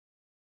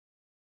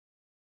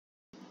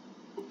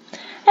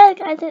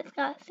Hi guys, it's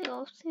Garcia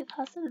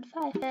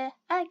 2005 here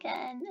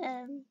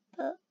again,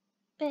 but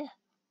yeah,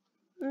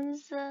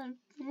 there's a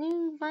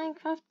new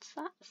Minecraft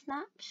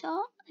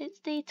snapshot. It's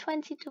the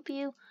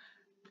 20W13B,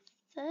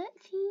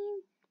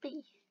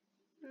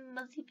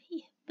 Muzzy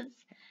B,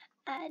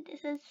 and it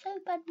says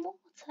soap and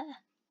water,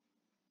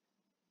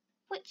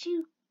 which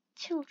you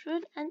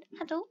children and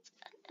adults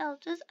and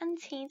elders and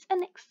teens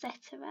and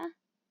etc.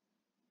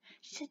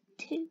 should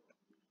do.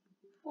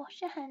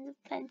 Wash your hands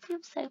with plenty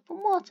of soap and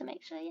water.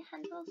 Make sure your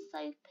hands are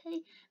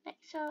soapy.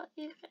 Make sure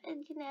you've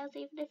cleaned your nails,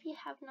 even if you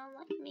have none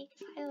like me,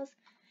 because I always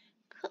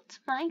cut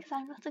mine because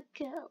I'm not a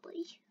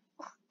girly.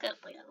 Oh,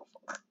 girly.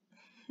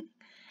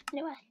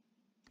 Anyway,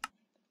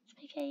 let's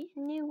make a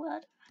new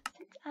word.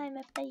 Since I'm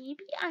a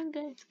baby, I'm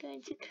going to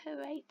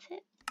create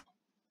it.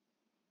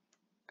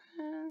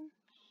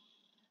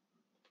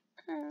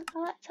 I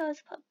like to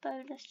always put a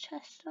bonus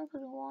chest on,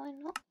 because why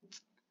not?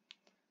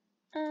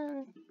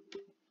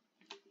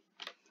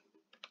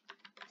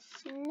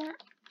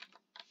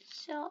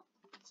 Snapshot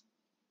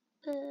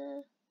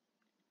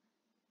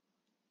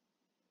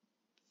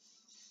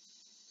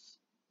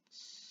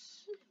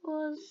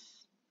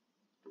was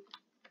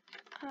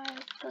I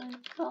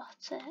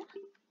forgot it.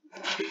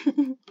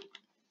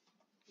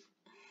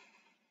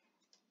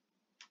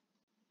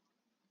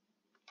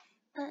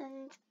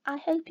 And I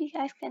hope you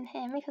guys can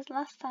hear me, because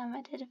last time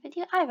I did a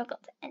video I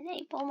forgot to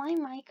enable my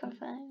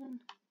microphone,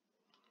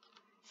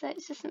 so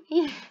it's just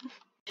me.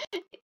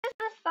 It's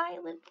a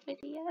silent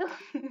video.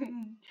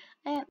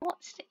 I haven't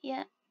watched it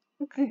yet,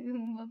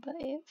 but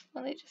it's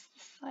probably just a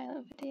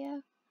silent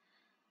video.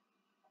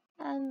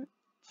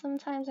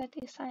 Sometimes I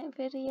do silent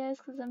videos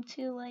because I'm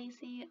too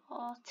lazy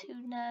or too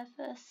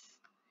nervous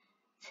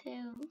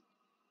to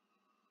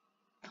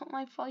put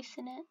my voice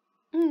in it.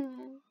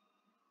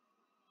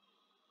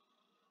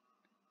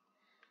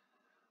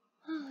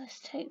 Oh, this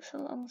takes a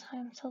long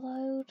time to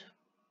load.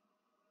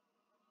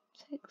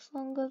 Takes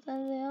longer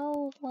than the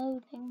old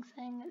loading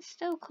thing. It's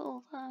still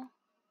cool though.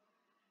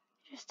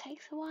 It just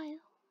takes a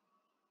while.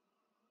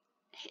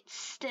 It's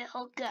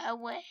still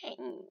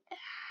going.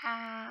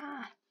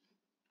 Ah.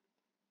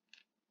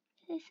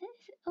 Is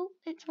it? Oh,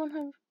 it's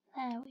 100.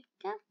 There we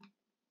go.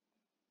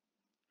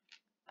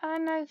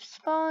 And I've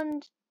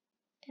spawned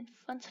in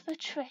front of a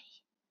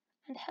tree.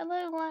 And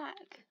hello,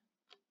 lag.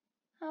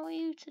 How are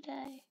you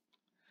today?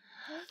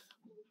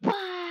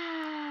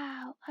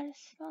 Wow! I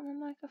just got on the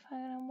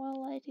microphone and well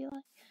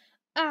ladylike.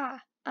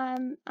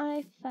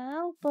 I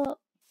fell, but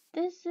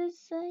this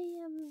is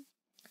a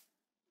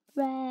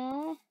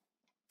rare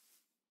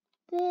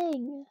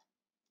thing.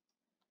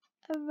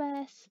 A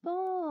rare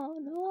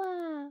spawn.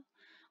 Wow.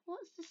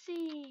 What's the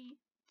seed?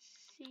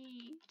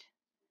 Seed.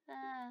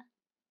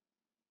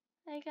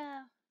 There you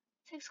go.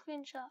 Take a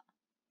screenshot.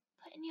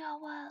 Put in your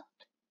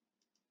world.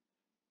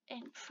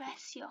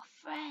 Impress your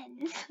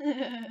friends.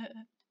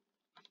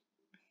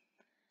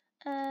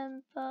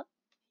 But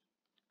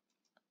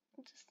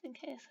just in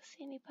case I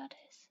see any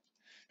baddies.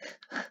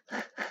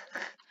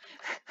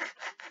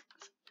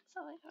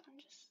 Sorry, I'm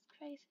just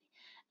crazy.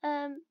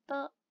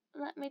 But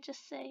let me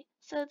just say.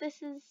 So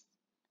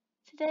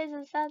today's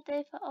a sad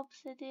day for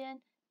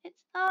obsidian.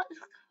 It's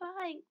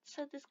crying.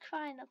 So there's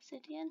crying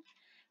obsidian.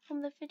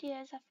 From the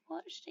videos I've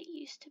watched, it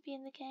used to be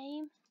in the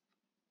game.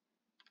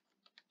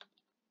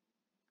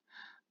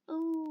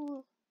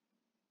 Ooh.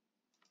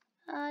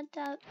 I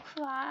don't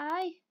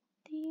cry.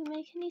 Do you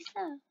make any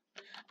sound?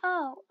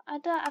 Oh, I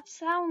don't have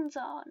sounds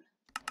on.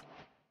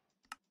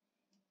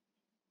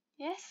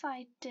 Yes,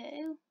 I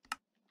do.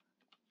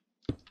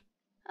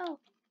 Oh.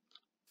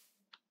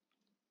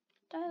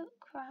 Don't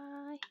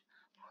cry.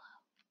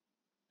 Whoa.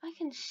 I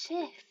can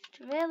shift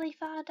really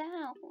far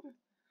down.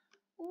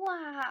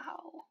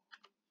 Wow.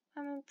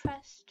 I'm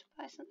impressed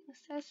by something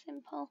so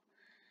simple.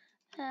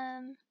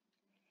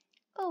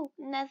 Oh,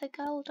 nether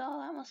gold.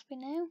 Oh, that must be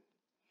new.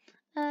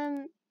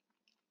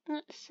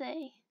 Let's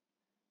see.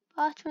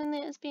 Bartering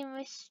that has been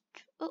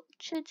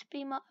restructured to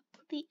be more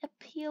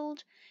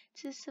appealed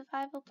to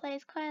survival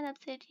players. Crying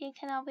obsidian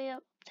can now be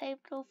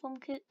obtainable from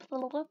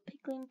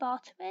pickling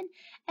bartering.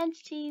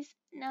 Entities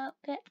now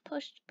get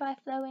pushed by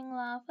flowing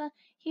lava.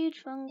 Huge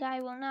fungi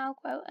will now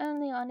grow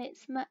only on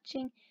its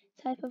matching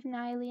type of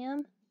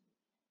nylium.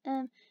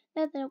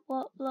 Nether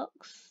warp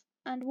blocks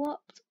and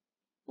warped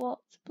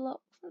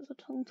blocks, that's a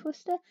tongue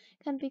twister,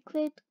 can be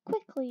cleared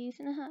quickly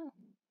using a hoe.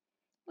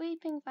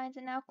 Weeping vines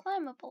are now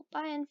climbable.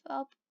 Biome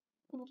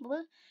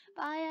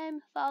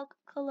fog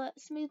colour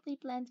smoothly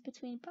blends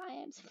between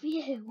biomes.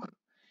 Phew!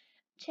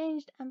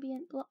 Changed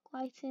ambient block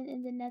lighting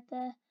in the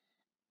nether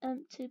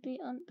to be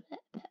on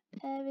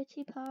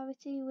parity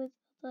with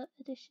other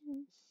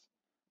additions.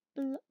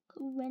 Block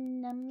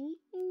enemies,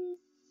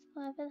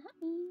 whatever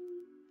that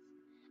means.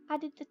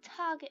 Added the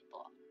target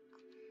block.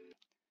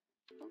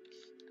 Oops.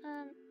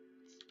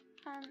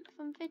 And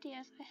from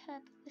videos I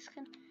heard that this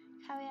can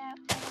carry out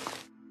a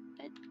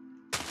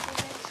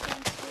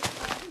redstone switch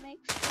where it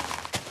makes the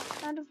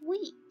sound of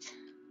wheat.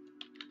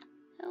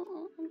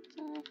 Oh, I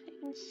don't know if it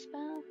can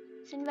spell.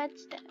 It's in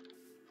redstone.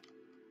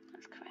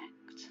 That's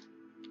correct.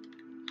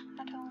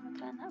 I don't want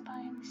to burn that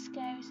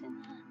Scary's in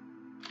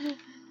there.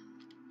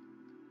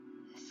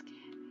 It's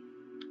scary.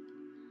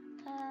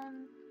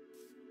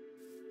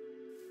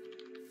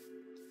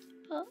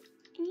 But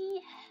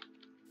yeah.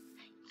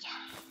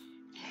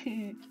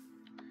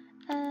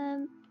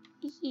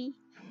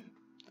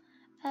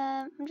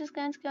 I'm just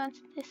going to go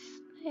onto this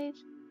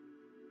page.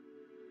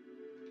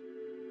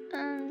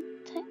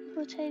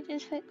 Technical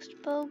changes, fixed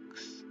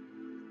bugs,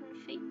 and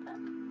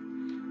feedback.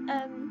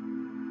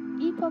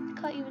 You probably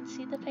can't even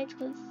see the page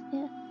because,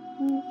 yeah.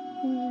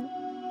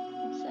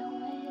 It's so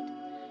weird.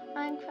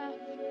 Minecraft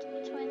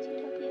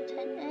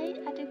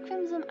 20W10A added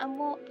Crimson and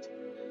Warped.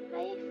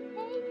 Hi,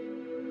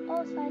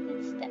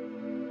 all-sided step.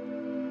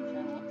 So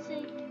let's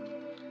see.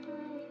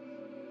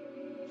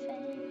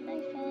 Hi,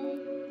 Faye.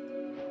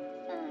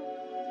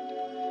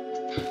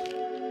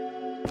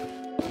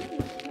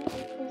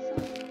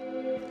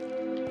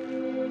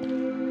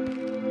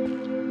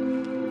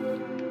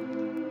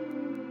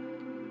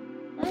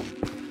 That's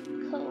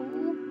cool.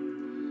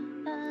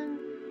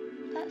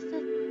 That's the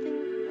thing.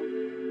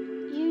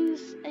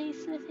 Use a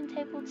smithing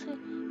table to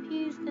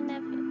fuse the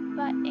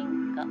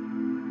netherite got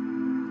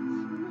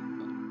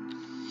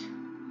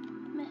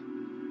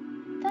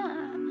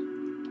that.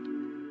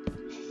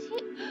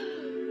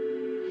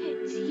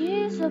 It's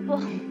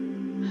usable.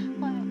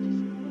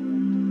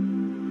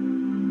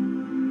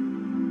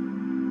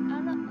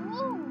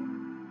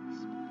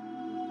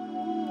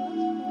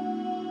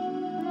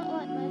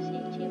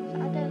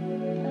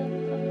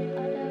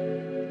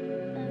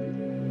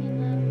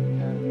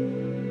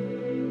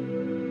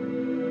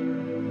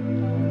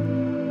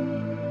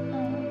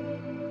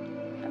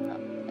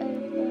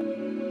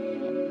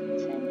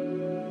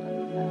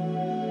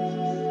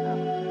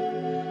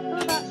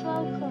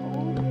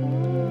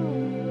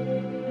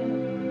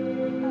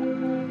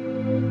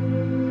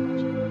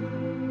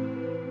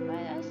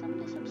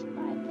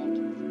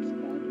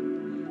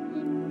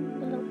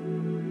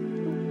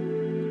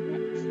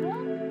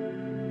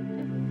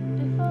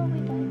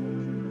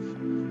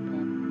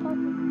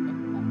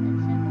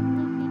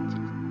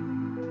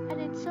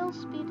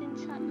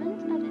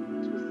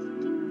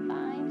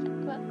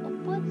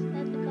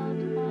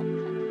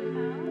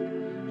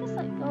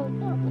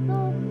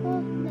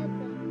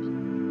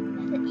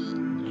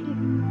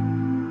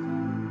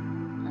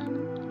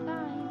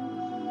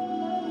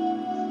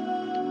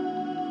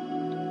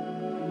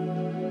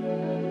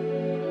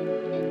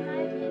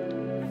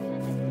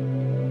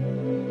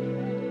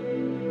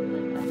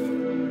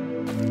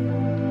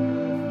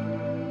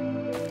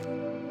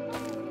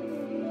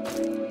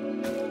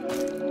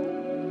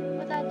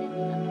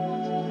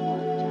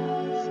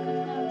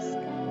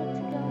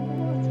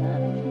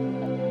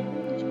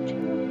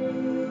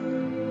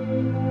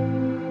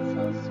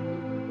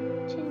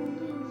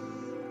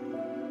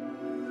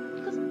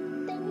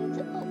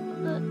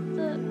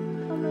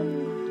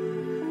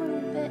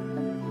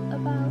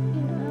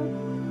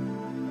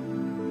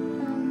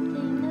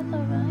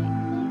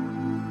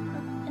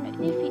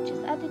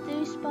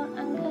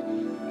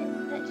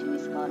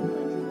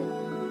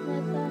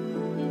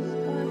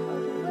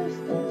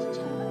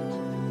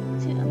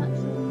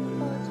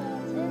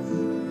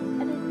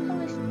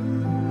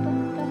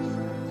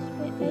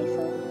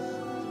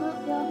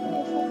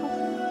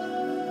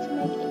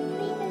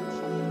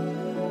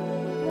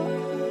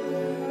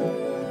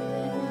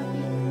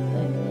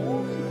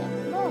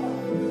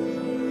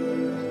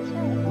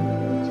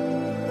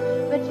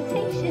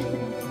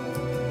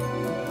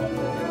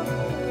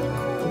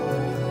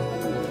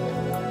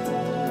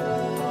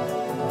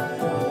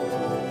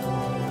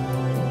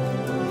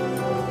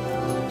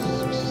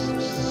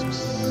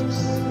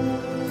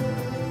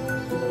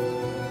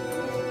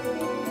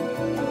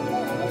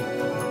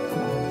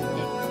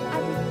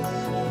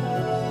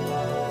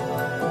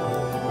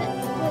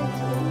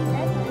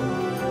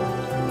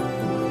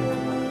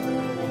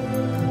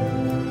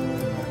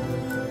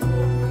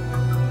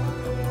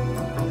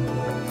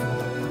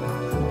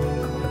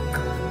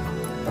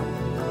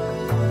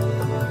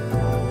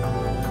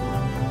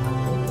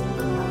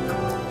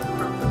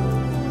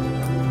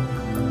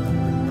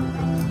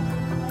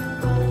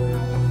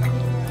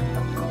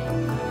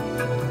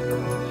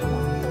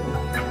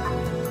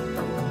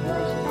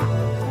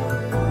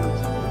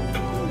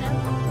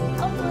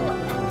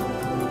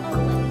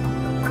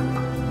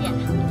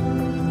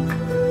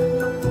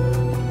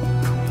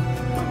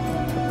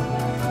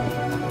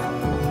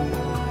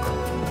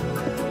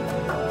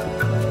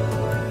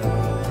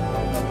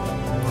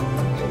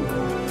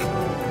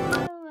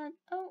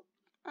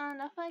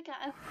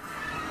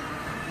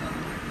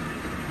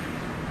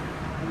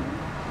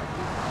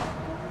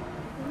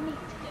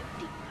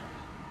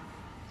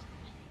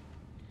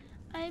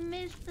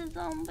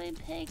 Zombie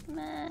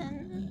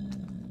pigmen.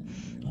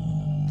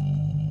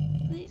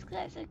 These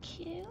guys are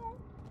cute.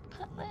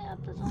 Can't they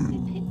have the zombie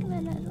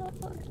pigmen as well?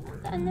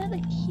 I know they're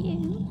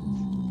cute.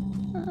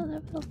 Oh,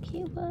 they're real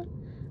cute, but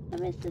I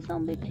miss the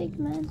zombie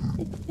pigmen.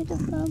 Get rid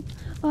of them.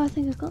 Oh, I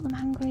think I've got them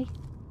hungry.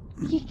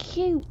 You're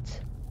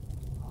cute.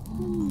 Oh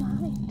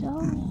my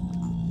dog.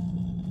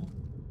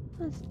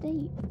 That's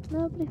deep.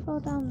 Nobody fall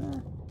down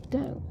there.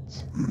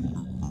 Don't.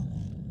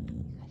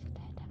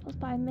 But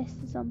I missed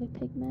the zombie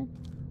pigmen.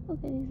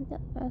 Okay, these are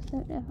the first. I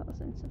don't know if I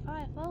was in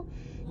survival.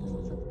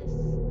 Let's look this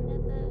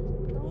nether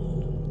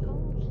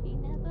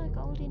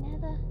goldy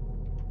nether.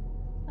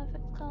 Whatever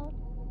it's called.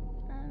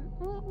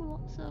 Ooh,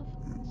 lots of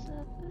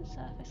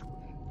surface.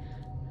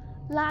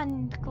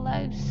 Land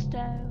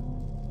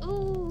glowstone.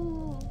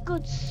 Ooh,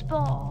 good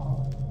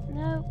spot.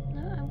 No,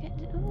 I'm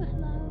getting. Ooh,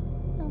 hello.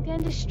 I'm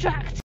getting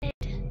distracted.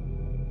 I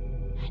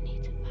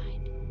need to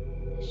find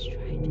the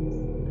striders.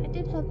 I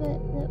did have a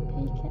little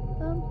peek at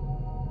them.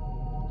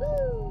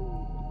 Woo!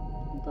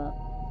 But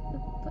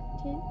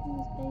there's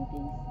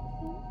babies.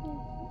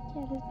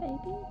 Yeah, there's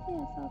babies.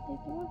 Yeah, I saw a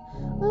baby one.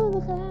 Oh,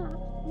 look at that.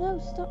 No,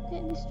 stop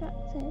getting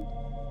distracted.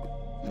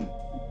 I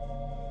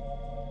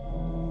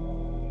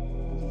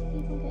just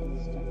keep on getting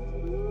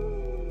distracted.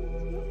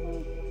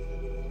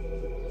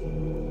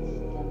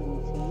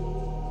 Skeleton.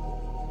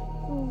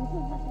 Oh,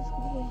 that's just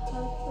going to be a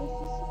hard place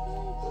to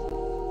survive.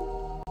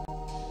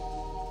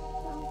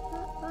 I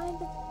can't find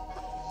the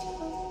patch.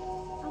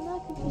 And I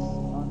can just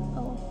spawn.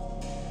 Oh,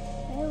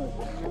 there we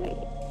go. Where are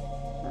you?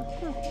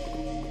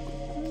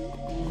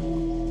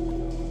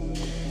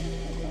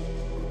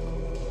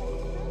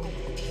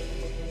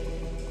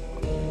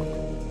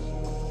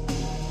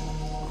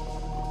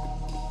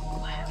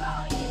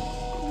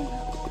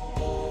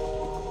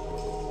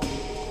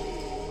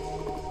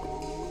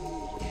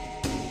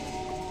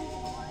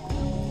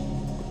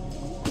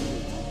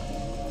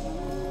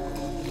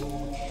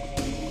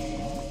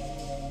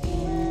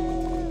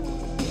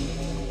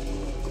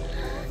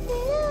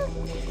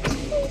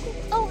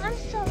 Oh, I'm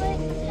sorry. I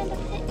kind of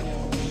hit you.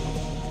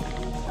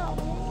 I'm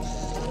sorry.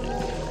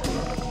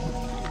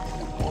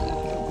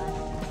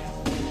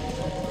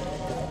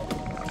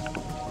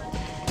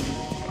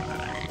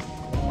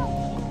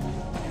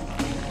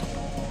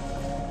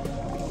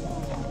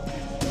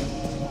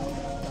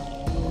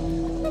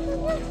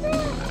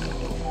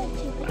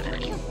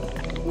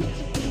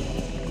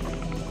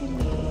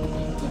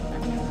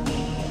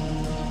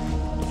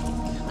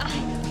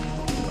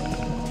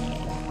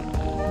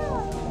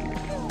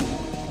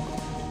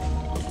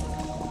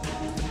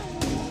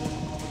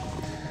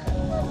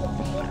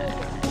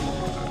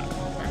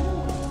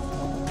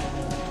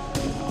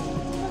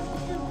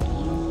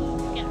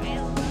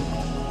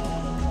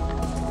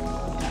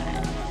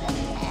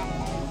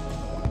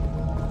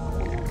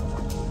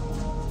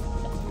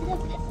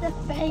 The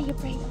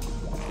baby.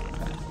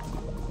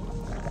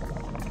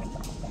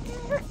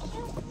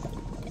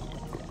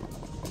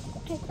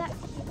 Is that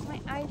cute? My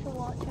eyes are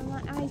watching.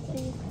 My eyes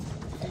see.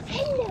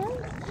 Hello,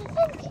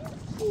 I'm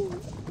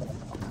cute.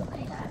 Look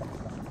at that.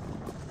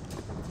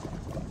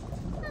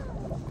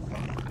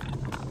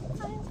 Oh,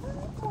 I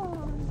want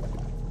one.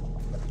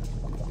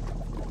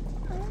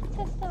 I want to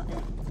test out if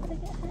they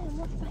get home.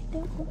 What if I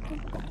don't look at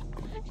them?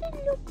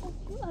 Actually, look how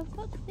cute. I've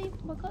got to leave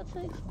them. I've got to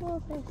explore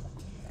this.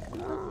 I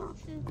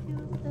wanted to do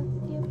the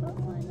video, but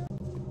why not?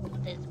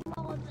 There's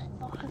more than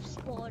I've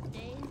spawned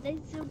in.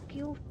 They're so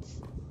cute.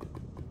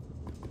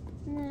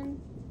 And then,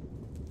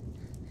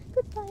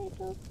 goodbye,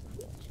 little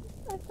creatures.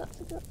 I've got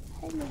to go.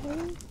 Hello.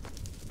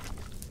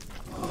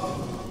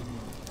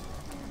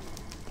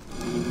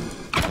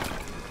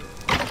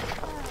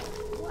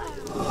 Wow.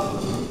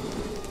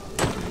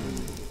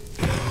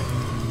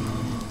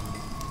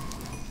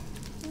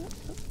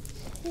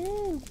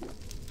 Two.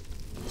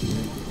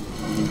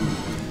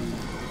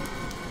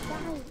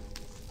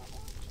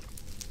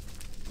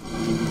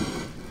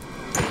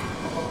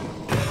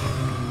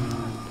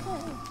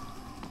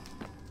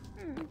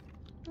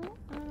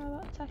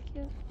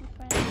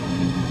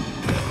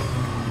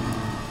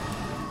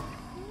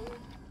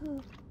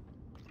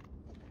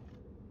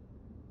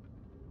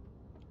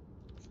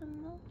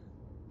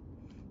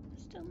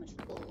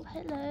 Oh,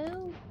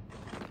 hello.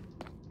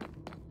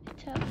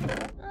 Terrible.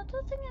 I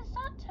don't think it's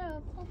that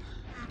terrible.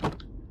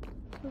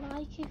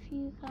 Like if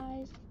you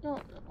guys, no,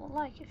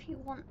 like if you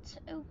want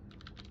to.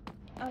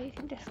 Oh, you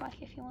can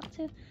dislike if you want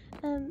to.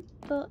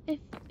 But if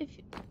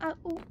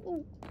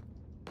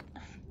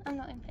I'm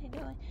not in pain, do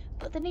I?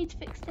 But they need to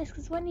fix this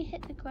because when you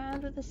hit the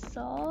ground with a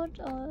sword,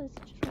 or is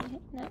it just when you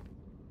hit? No.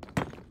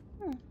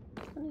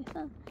 Funny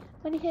sound.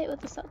 When you hit it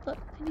with the sword, look,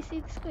 can you see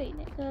the screen?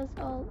 It goes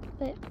all a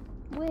bit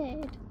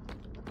weird.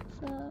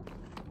 So,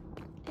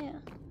 yeah.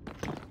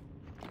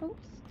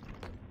 Oops.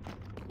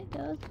 It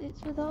does.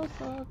 It's with all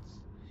swords.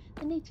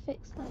 I need to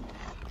fix that.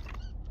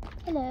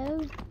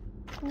 Hello.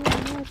 Oh,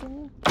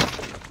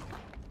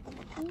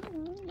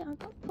 no, I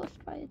got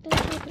pushed by a dead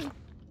body.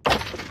 I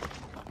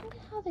wonder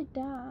how they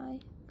die,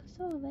 because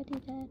they're already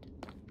dead.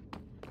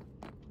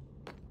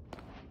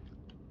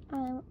 I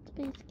want to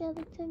be a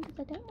skeleton because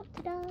I don't want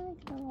to die,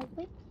 because I'm a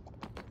witch.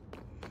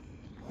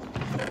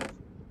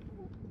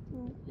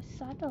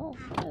 Saddle.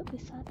 Don't be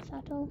sad,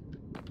 Saddle.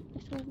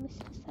 This was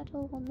Mr.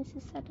 Saddle or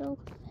Mrs. Saddle.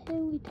 Here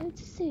we go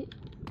to see.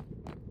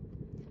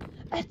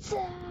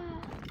 Attack!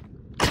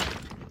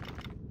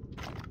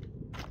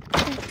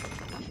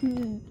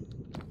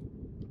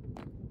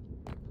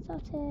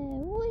 Saute!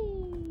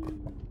 Whee!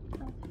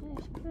 Okay,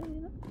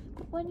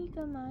 but when you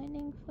go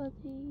mining for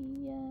the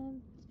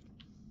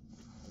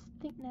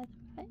I think nether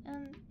Right,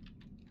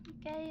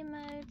 game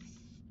mode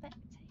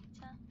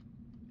spectator.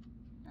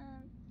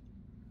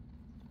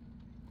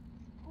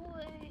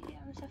 Wait,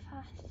 I'm so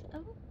fast.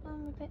 Oh,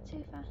 I'm a bit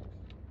too fast.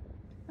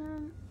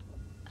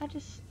 I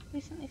just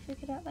recently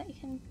figured out that you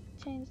can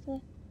change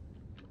the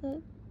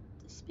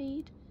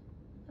speed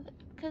of it,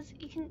 because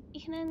you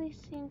can only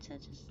seem to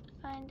just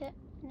find it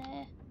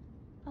near.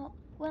 Well,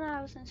 when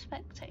I was in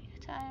spectator,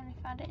 I only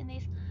found it in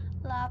these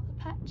lava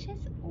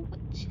patches,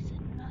 which is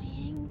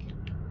annoying.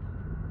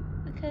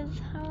 Because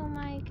how am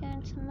I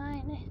going to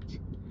mine it?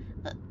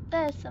 Look,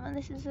 there's some, and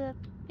this is a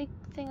big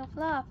thing of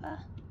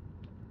lava.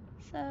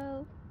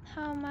 So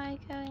how am I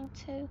going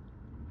to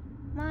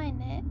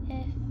mine it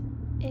if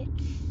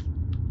it's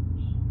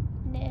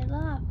near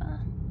lava?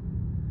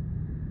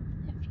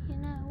 If you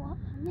know what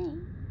I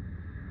mean.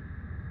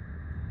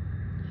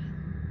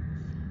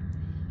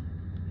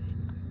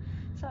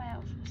 Sorry, I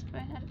was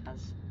whispering.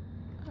 As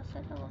I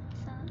said, I love the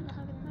sound of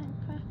having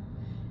Minecraft.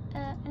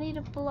 I need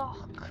a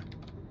block.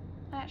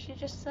 I actually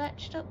just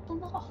searched up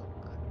block.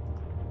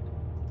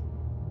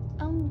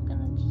 I'm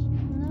gonna just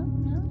no.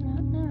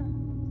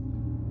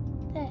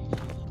 This.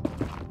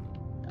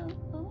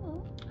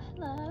 Oh,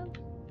 hello.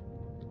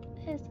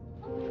 Here's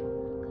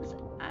because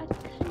I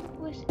kind of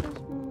wish it was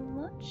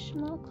much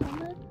more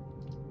common.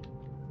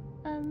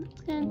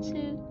 It's going to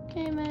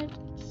game mode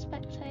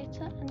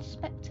spectator and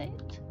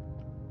spectate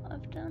what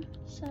I've done.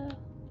 So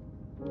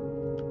I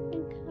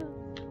think I've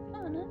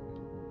found it.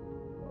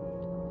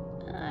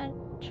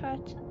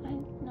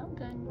 I'm not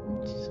going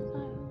into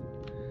survival,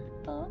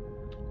 but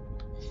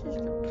this is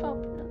the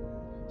problem.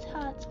 It's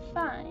hard to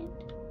find,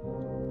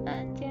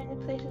 and the only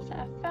places that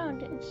I've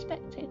found it in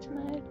spectator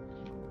mode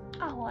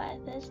are where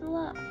there's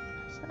lava.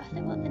 So I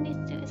think what they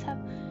need to do is have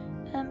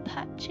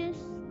patches.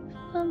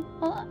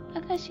 Well, I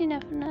guess you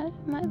never know.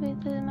 There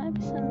might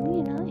be some,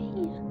 like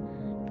here,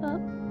 but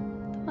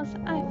the ones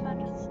that I found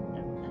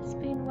has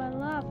been where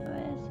lava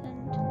is, and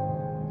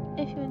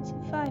if you're in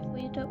survival,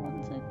 you don't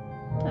want to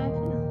dive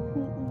in.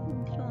 You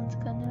don't want to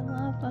go near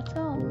lava at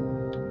all.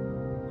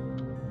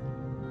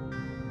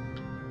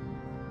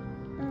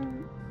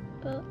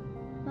 But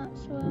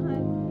that's where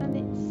and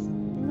it's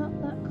not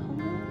that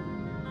common,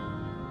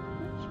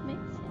 which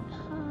makes it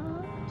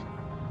hard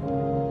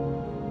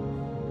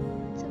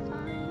to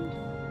find.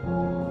 It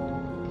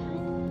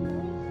kind of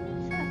annoys me,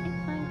 so I think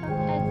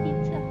Minecraft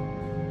needs to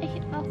make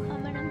it more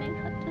common and make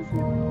sure it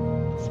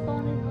doesn't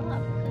spawn in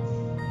lava, because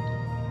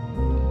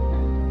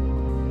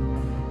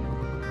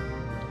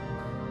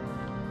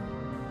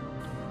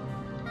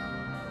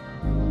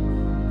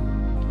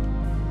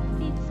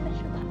need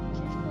special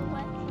patches for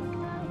wet and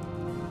dry.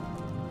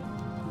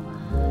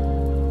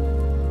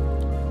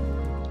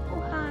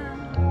 Wow,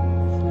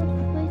 so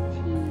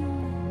pretty.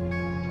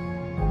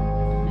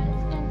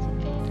 It's going to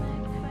be my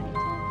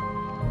creative.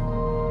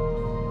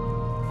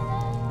 Hello.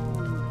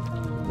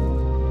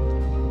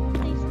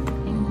 Please don't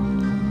think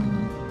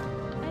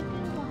I do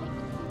like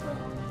people.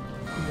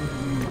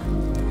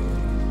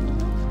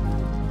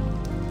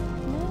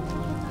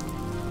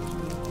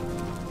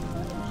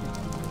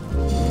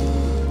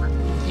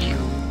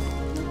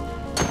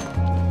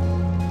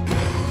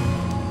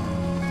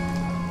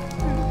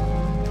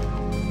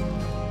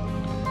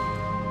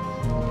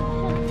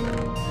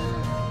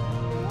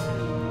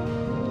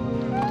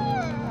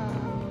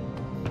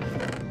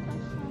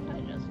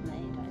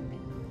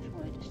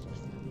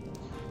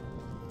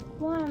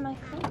 Why am I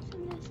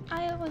closing this?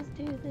 I always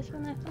do this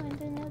when I find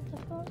another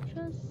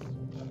fortress.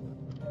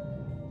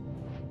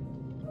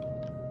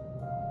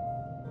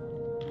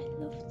 I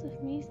love the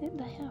music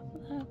they have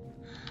though.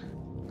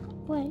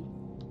 Wait,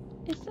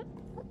 is that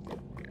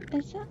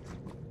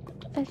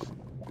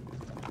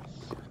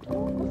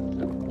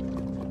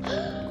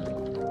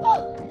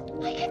oh,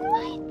 I can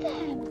ride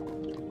them!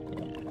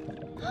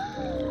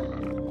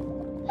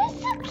 They're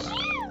so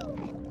cute!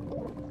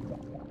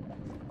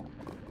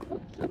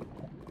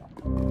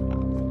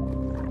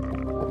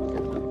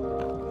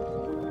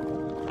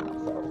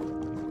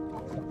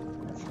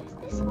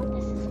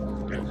 This is fun.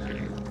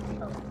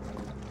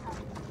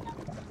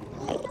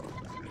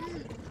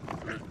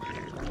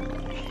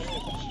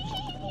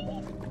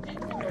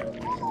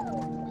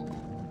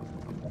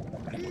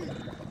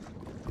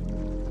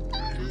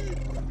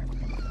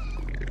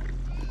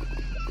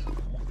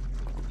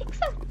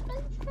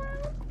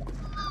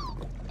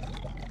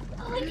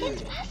 Oh, it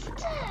gets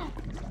faster!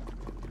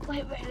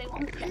 Wait, really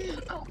want it.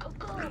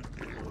 Go.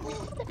 This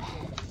is the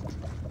best.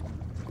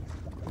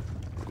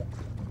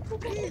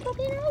 Does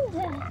anybody know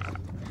this?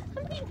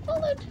 I'm being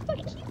followed by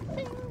cute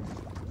things.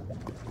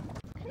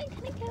 Can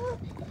it go?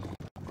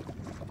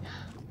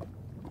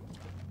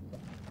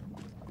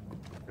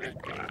 Wait,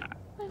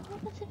 what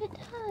happens if it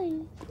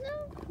dies? No!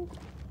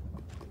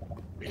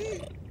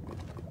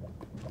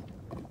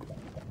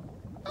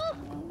 Oh,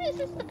 this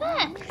is the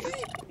best!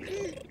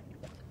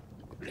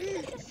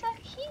 This is so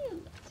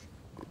cute!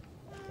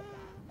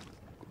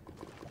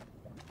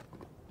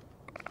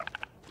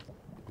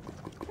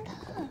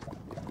 No.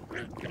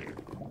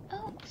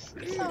 Oops,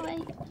 sorry.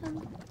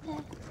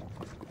 There.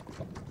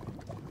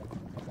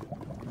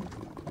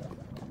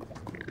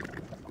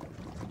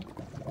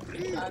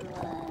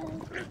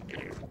 onward.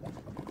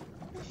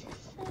 This is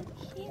so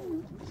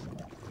cute.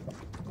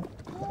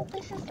 Oh,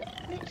 this is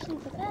literally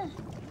the best.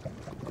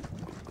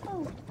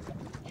 Oh,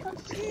 she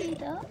wants to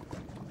speed up.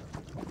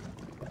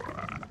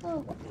 Whoa,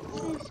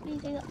 so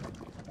speeding up.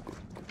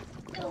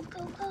 Go,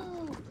 go, go.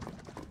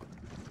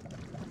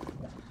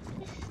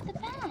 This is the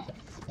best.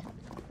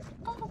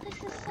 Oh, this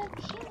is so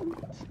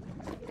cute.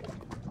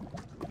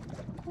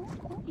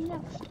 Oh, you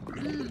have to.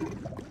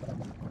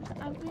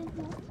 I really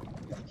want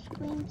this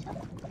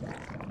screenshot.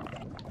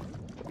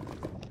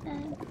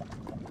 And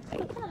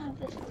we're gonna have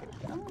this for a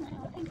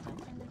thumbnail. I think I'll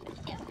end the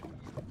video.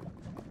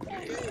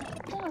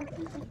 Dog,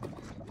 this is the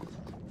best.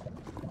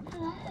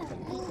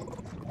 Hello.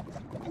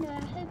 Anyway,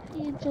 I hope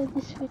you enjoyed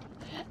this video,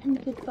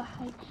 and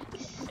goodbye.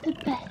 This is the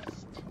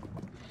best.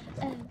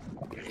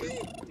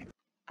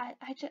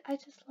 I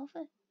just love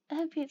it. I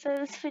hope you enjoyed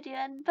this video,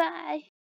 and bye.